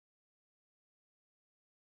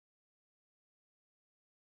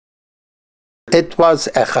It was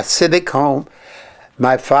a Hasidic home.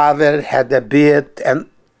 My father had a beard and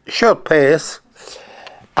short payas.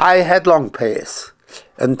 I had long payas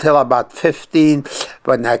until about 15,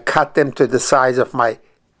 when I cut them to the size of my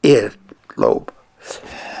earlobe.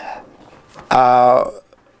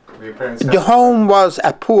 The home was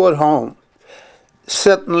a poor home.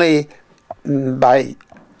 Certainly, by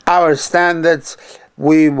our standards,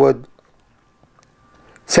 we would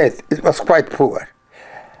say it was quite poor.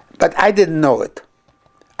 But I didn't know it.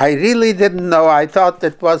 I really didn't know. I thought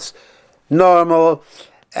it was normal,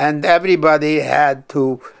 and everybody had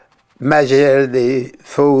to measure the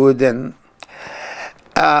food. And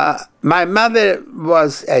my mother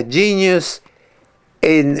was a genius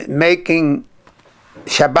in making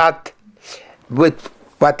Shabbat with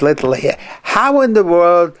what little here. How in the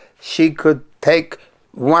world she could take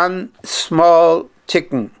one small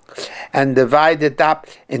chicken and divide it up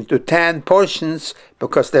into 10 portions,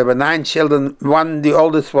 because there were 9 children, the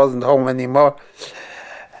oldest wasn't home anymore,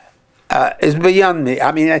 is beyond me.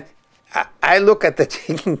 I mean, I look at the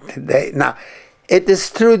chicken today. Now, it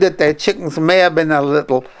is true that the chickens may have been a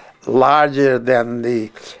little larger than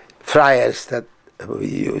the fryers that we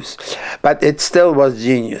use, but it still was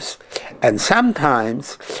genius, and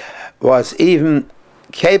sometimes was even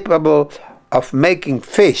capable of making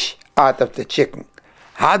fish out of the chicken.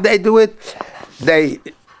 How they do it? They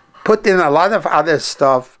put in a lot of other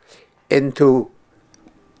stuff into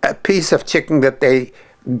a piece of chicken that they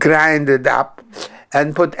grinded up,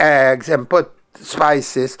 and put eggs and put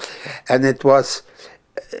spices, and it was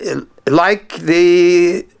like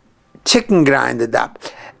the chicken grinded up.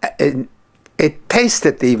 It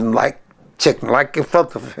tasted even like chicken, like a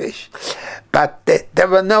filter fish, but there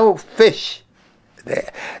were no fish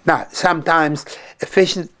there. Now, sometimes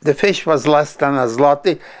the fish was less than a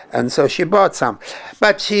zloty, and so she bought some.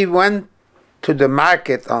 But she went to the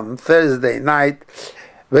market on Thursday night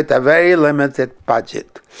with a very limited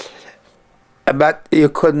budget. But you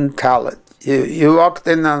couldn't tell it. You walked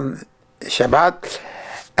in on Shabbat,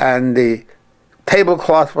 and the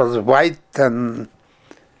tablecloth was white and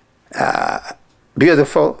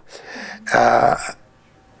beautiful.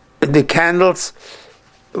 The candles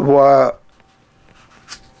were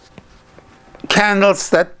candles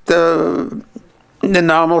that the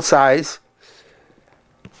normal size.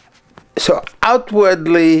 So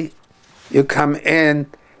outwardly, you come in,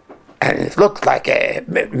 and it looked like a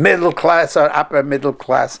middle class or upper middle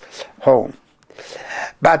class home.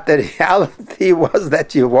 But the reality was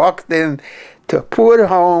that you walked in to a poor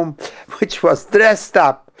home which was dressed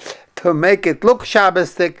up to make it look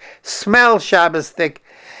Shabbastic, smell Shabbastic,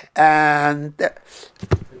 and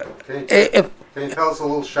Can you tell us a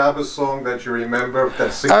little Shabbos song that you remember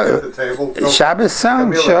that sings at the table? Shabbos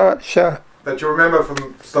song, sure. That you remember from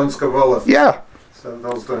Zdunska Wola? Yeah. So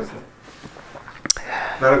those days.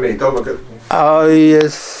 Not me, don't look at me.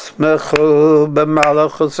 Yismechu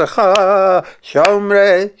b'malachutzecha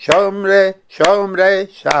shomrei, shomrei, shomrei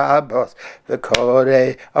Shabbos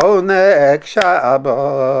v'korei onek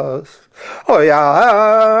Shabbos.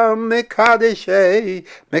 Oya mikadishei,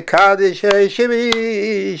 mikadishei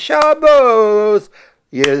shemi Shabbos.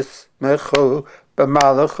 Yismechu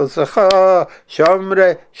b'malachutzecha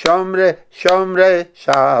shomrei, shomrei, shomrei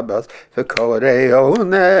Shabbos v'korei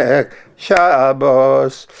onek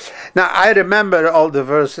Shabbos. Now, I remember all the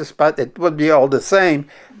verses, but it would be all the same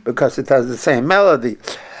because it has the same melody.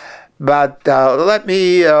 But let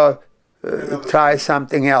me try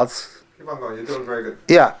something else. Keep on going, you're doing very good.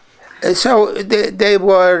 Yeah. So they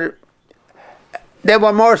were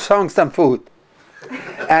more songs than food.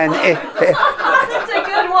 And That's a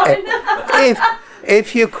good one.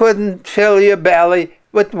 if you couldn't fill your belly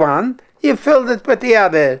with one, you filled it with the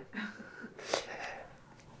other.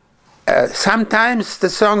 Sometimes the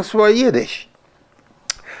songs were Yiddish.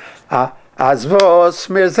 As was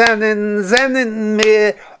mir zennen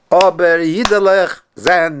mir, aber Yiddelech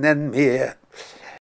zennen mir.